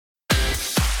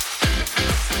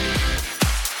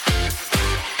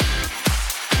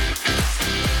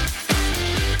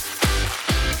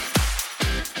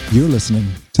You're listening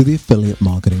to the Affiliate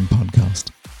Marketing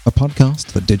Podcast, a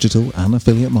podcast for digital and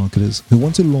affiliate marketers who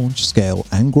want to launch, scale,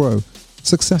 and grow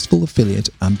successful affiliate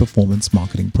and performance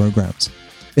marketing programs.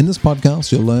 In this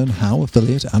podcast, you'll learn how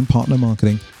affiliate and partner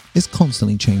marketing is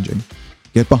constantly changing.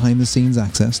 Get behind-the-scenes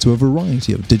access to a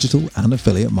variety of digital and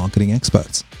affiliate marketing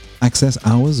experts. Access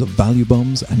hours of value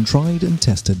bombs and tried and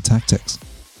tested tactics.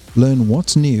 Learn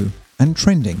what's new and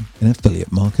trending in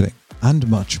affiliate marketing, and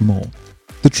much more.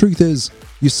 The truth is,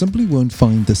 you simply won't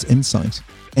find this insight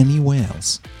anywhere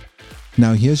else.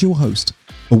 Now here's your host,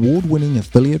 award-winning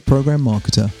affiliate program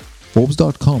marketer,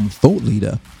 Forbes.com thought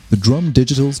leader, the Drum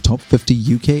Digital's top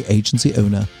 50 UK agency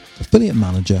owner, affiliate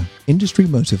manager, industry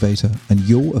motivator, and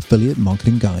your affiliate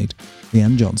marketing guide,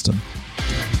 Leanne Johnston.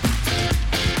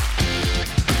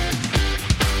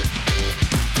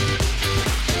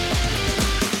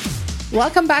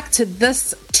 Welcome back to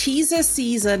this teaser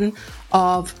season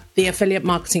of the Affiliate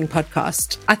Marketing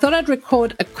Podcast. I thought I'd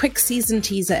record a quick season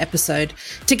teaser episode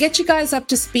to get you guys up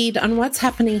to speed on what's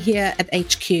happening here at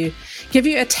HQ, give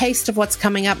you a taste of what's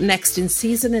coming up next in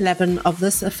season 11 of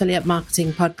this Affiliate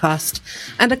Marketing Podcast,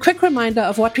 and a quick reminder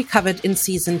of what we covered in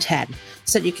season 10,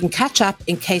 so that you can catch up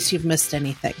in case you've missed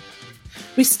anything.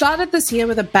 We started this year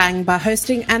with a bang by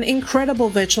hosting an incredible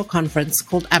virtual conference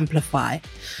called Amplify.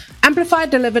 Amplify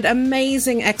delivered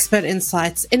amazing expert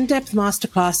insights, in-depth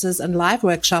masterclasses, and live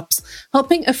workshops,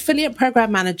 helping affiliate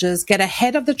program managers get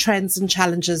ahead of the trends and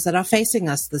challenges that are facing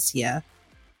us this year.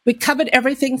 We covered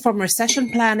everything from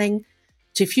recession planning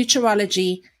to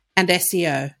futurology and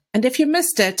SEO. And if you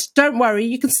missed it, don't worry,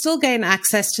 you can still gain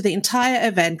access to the entire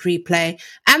event replay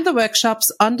and the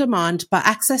workshops on demand by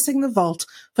accessing the Vault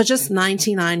for just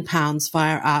 £99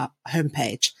 via our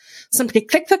homepage. Simply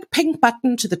click the pink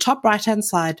button to the top right-hand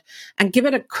side and give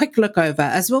it a quick look over,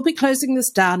 as we'll be closing this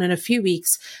down in a few weeks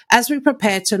as we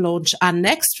prepare to launch our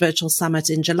next virtual summit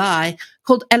in July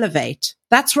called Elevate.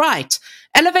 That's right.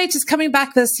 Elevate is coming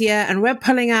back this year, and we're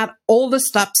pulling out all the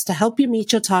stops to help you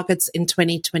meet your targets in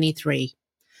 2023.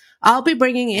 I'll be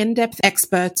bringing in-depth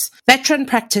experts, veteran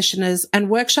practitioners,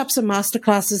 and workshops and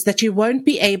masterclasses that you won't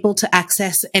be able to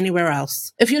access anywhere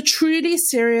else. If you're truly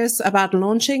serious about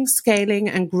launching, scaling,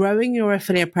 and growing your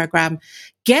affiliate program,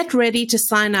 get ready to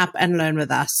sign up and learn with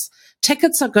us.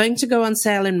 Tickets are going to go on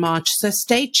sale in March, so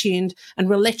stay tuned and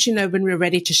we'll let you know when we're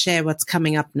ready to share what's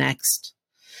coming up next.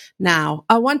 Now,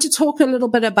 I want to talk a little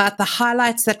bit about the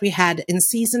highlights that we had in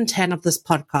season 10 of this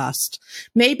podcast.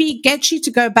 Maybe get you to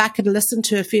go back and listen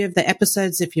to a few of the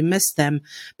episodes if you missed them,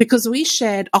 because we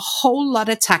shared a whole lot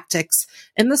of tactics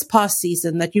in this past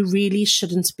season that you really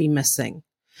shouldn't be missing.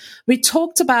 We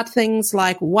talked about things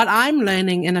like what I'm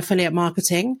learning in affiliate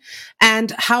marketing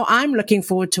and how I'm looking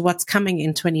forward to what's coming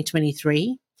in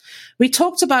 2023. We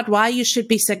talked about why you should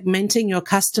be segmenting your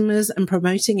customers and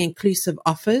promoting inclusive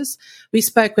offers. We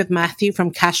spoke with Matthew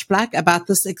from CashBlack about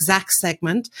this exact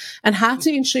segment and how to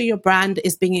ensure your brand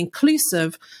is being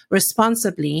inclusive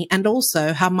responsibly, and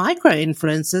also how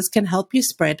micro-influencers can help you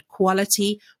spread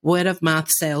quality word-of-mouth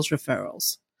sales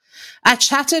referrals. I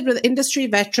chatted with industry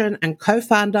veteran and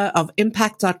co-founder of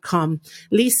Impact.com,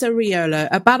 Lisa Riolo,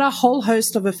 about a whole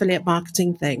host of affiliate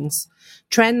marketing things.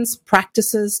 Trends,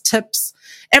 practices, tips,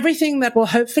 everything that will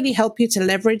hopefully help you to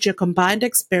leverage your combined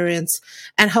experience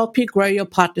and help you grow your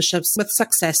partnerships with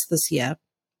success this year.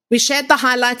 We shared the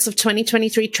highlights of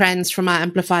 2023 trends from our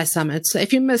Amplify Summit, so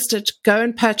if you missed it, go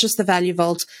and purchase the Value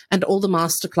Vault and all the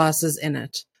masterclasses in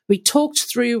it. We talked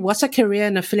through what a career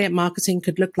in affiliate marketing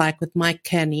could look like with Mike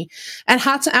Kearney and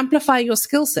how to amplify your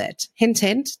skill set. Hint,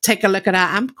 hint, take a look at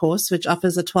our AMP course, which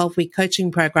offers a 12-week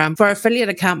coaching program for affiliate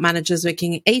account managers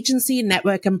working agency,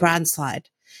 network, and brand side.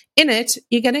 In it,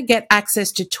 you're going to get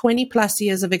access to 20 plus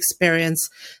years of experience,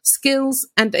 skills,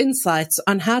 and insights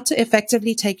on how to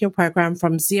effectively take your program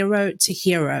from zero to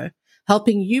hero,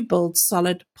 helping you build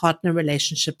solid partner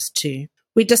relationships too.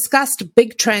 We discussed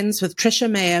big trends with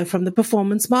Trisha Mayo from the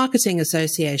Performance Marketing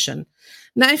Association.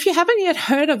 Now, if you haven't yet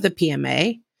heard of the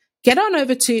PMA, get on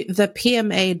over to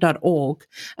thepma.org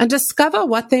and discover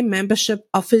what their membership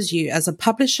offers you as a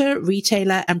publisher,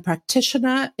 retailer, and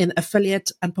practitioner in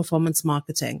affiliate and performance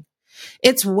marketing.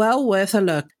 It's well worth a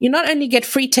look. You not only get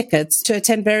free tickets to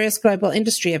attend various global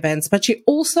industry events, but you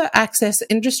also access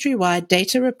industry-wide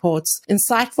data reports,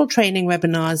 insightful training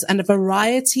webinars, and a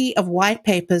variety of white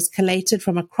papers collated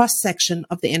from a cross-section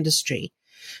of the industry.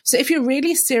 So if you're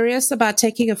really serious about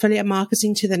taking affiliate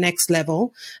marketing to the next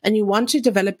level and you want to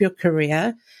develop your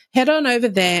career, head on over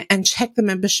there and check the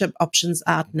membership options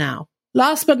out now.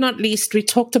 Last but not least, we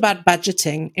talked about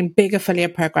budgeting in big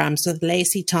affiliate programs with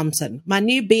Lacey Thompson, my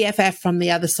new BFF from the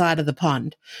other side of the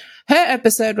pond. Her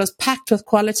episode was packed with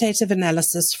qualitative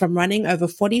analysis from running over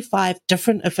 45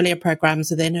 different affiliate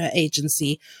programs within her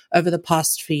agency over the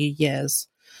past few years.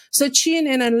 So tune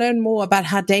in and learn more about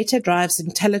how data drives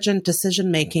intelligent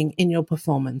decision-making in your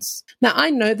performance. Now,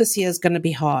 I know this year is going to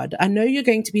be hard. I know you're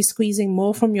going to be squeezing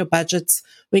more from your budgets,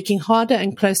 working harder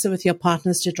and closer with your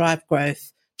partners to drive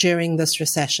growth during this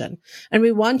recession. And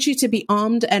we want you to be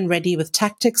armed and ready with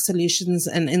tactics, solutions,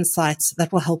 and insights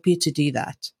that will help you to do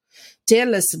that. Dear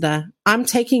listener, I'm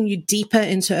taking you deeper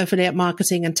into affiliate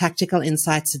marketing and tactical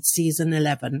insights at season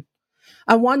 11.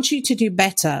 I want you to do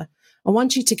better. I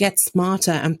want you to get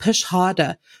smarter and push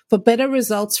harder for better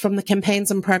results from the campaigns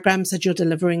and programs that you're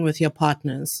delivering with your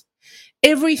partners.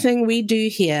 Everything we do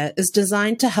here is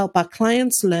designed to help our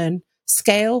clients learn,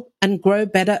 scale, and grow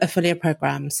better affiliate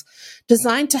programs,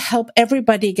 designed to help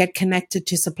everybody get connected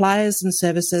to suppliers and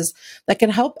services that can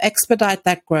help expedite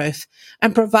that growth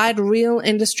and provide real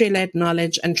industry-led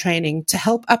knowledge and training to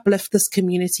help uplift this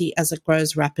community as it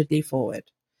grows rapidly forward.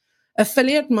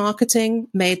 Affiliate marketing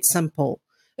made simple.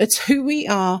 It's who we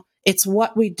are, it's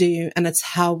what we do, and it's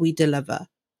how we deliver.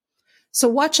 So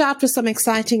watch out for some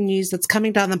exciting news that's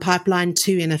coming down the pipeline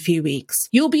too in a few weeks.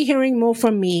 You'll be hearing more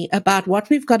from me about what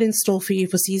we've got in store for you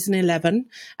for season 11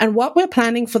 and what we're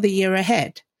planning for the year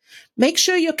ahead. Make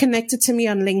sure you're connected to me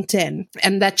on LinkedIn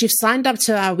and that you've signed up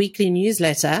to our weekly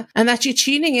newsletter and that you're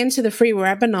tuning into the free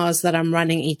webinars that I'm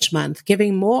running each month,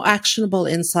 giving more actionable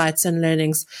insights and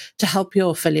learnings to help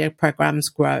your affiliate programs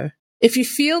grow. If you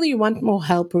feel you want more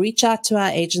help, reach out to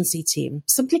our agency team.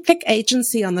 Simply click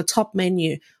agency on the top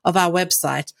menu of our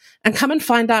website and come and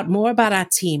find out more about our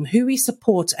team, who we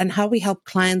support, and how we help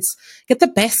clients get the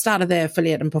best out of their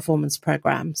affiliate and performance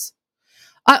programs.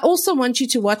 I also want you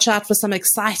to watch out for some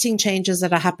exciting changes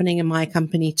that are happening in my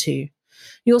company too.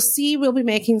 You'll see we'll be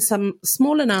making some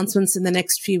small announcements in the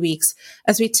next few weeks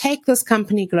as we take this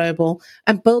company global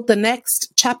and build the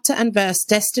next chapter and verse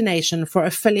destination for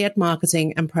affiliate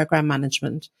marketing and program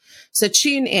management. So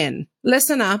tune in,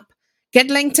 listen up, get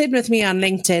linked in with me on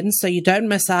LinkedIn so you don't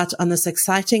miss out on this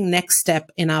exciting next step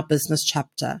in our business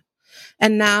chapter.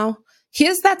 And now,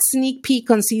 here's that sneak peek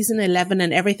on season 11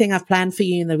 and everything I've planned for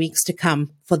you in the weeks to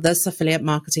come for this affiliate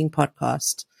marketing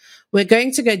podcast. We're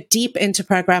going to go deep into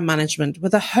program management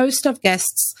with a host of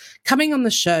guests coming on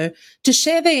the show to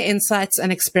share their insights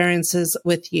and experiences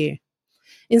with you.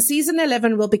 In season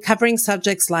 11, we'll be covering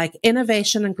subjects like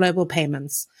innovation and global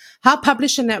payments, how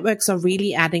publisher networks are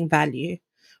really adding value.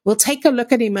 We'll take a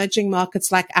look at emerging markets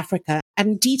like Africa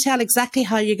and detail exactly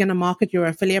how you're going to market your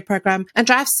affiliate program and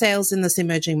drive sales in this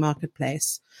emerging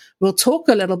marketplace. We'll talk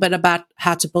a little bit about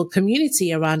how to build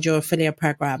community around your affiliate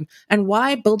program and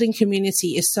why building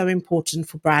community is so important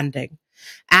for branding.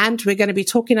 And we're going to be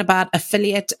talking about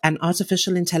affiliate and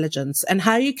artificial intelligence and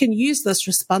how you can use this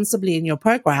responsibly in your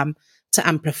program to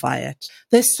amplify it.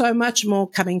 There's so much more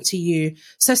coming to you,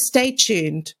 so stay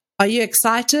tuned. Are you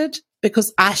excited?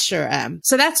 Because I sure am.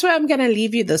 So that's where I'm going to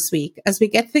leave you this week as we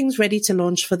get things ready to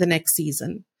launch for the next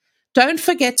season. Don't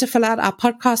forget to fill out our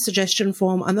podcast suggestion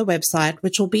form on the website,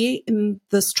 which will be in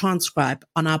this transcribe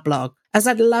on our blog, as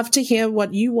I'd love to hear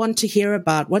what you want to hear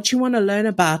about, what you want to learn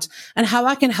about, and how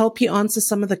I can help you answer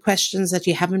some of the questions that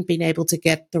you haven't been able to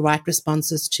get the right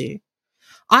responses to.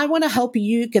 I want to help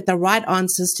you get the right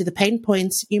answers to the pain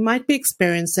points you might be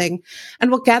experiencing,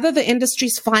 and we'll gather the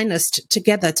industry's finest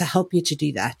together to help you to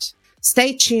do that.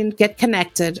 Stay tuned, get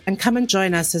connected, and come and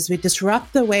join us as we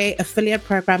disrupt the way affiliate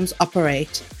programs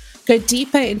operate, go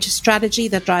deeper into strategy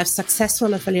that drives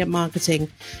successful affiliate marketing,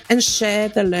 and share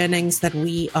the learnings that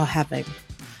we are having.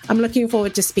 I'm looking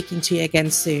forward to speaking to you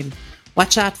again soon.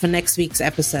 Watch out for next week's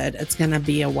episode. It's going to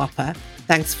be a whopper.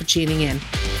 Thanks for tuning in.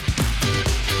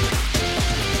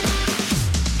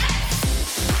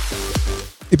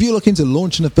 If you're looking to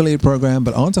launch an affiliate program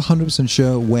but aren't 100%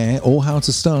 sure where or how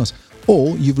to start,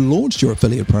 or you've launched your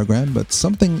affiliate program but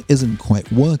something isn't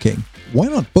quite working, why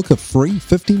not book a free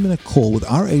 15-minute call with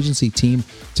our agency team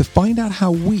to find out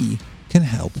how we can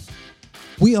help?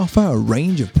 We offer a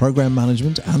range of program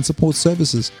management and support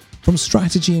services, from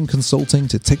strategy and consulting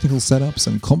to technical setups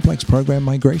and complex program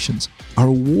migrations. Our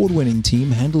award-winning team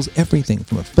handles everything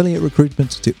from affiliate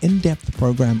recruitment to in-depth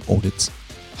program audits,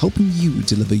 helping you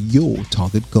deliver your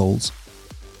target goals.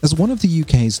 As one of the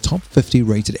UK's top 50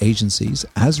 rated agencies,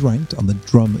 as ranked on the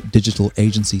Drum Digital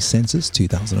Agency Census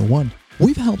 2001,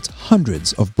 we've helped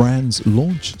hundreds of brands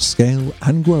launch, scale,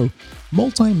 and grow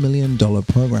multi-million-dollar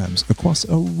programs across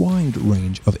a wide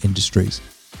range of industries.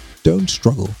 Don't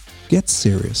struggle. Get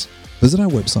serious. Visit our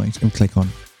website and click on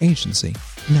Agency.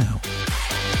 now.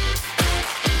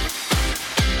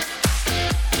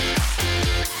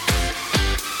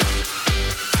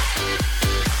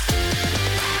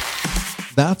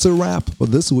 That's a wrap for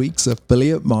this week's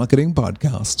Affiliate Marketing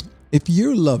Podcast. If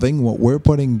you're loving what we're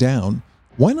putting down,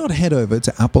 why not head over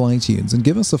to Apple iTunes and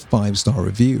give us a 5-star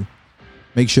review?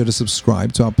 Make sure to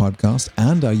subscribe to our podcast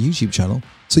and our YouTube channel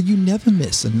so you never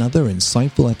miss another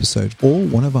insightful episode or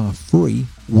one of our free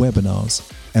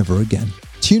webinars ever again.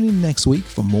 Tune in next week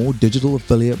for more digital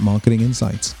affiliate marketing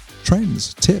insights,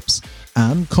 trends, tips,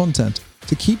 and content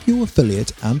to keep your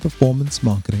affiliate and performance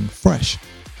marketing fresh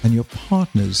and your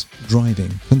partners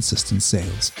driving consistent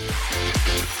sales.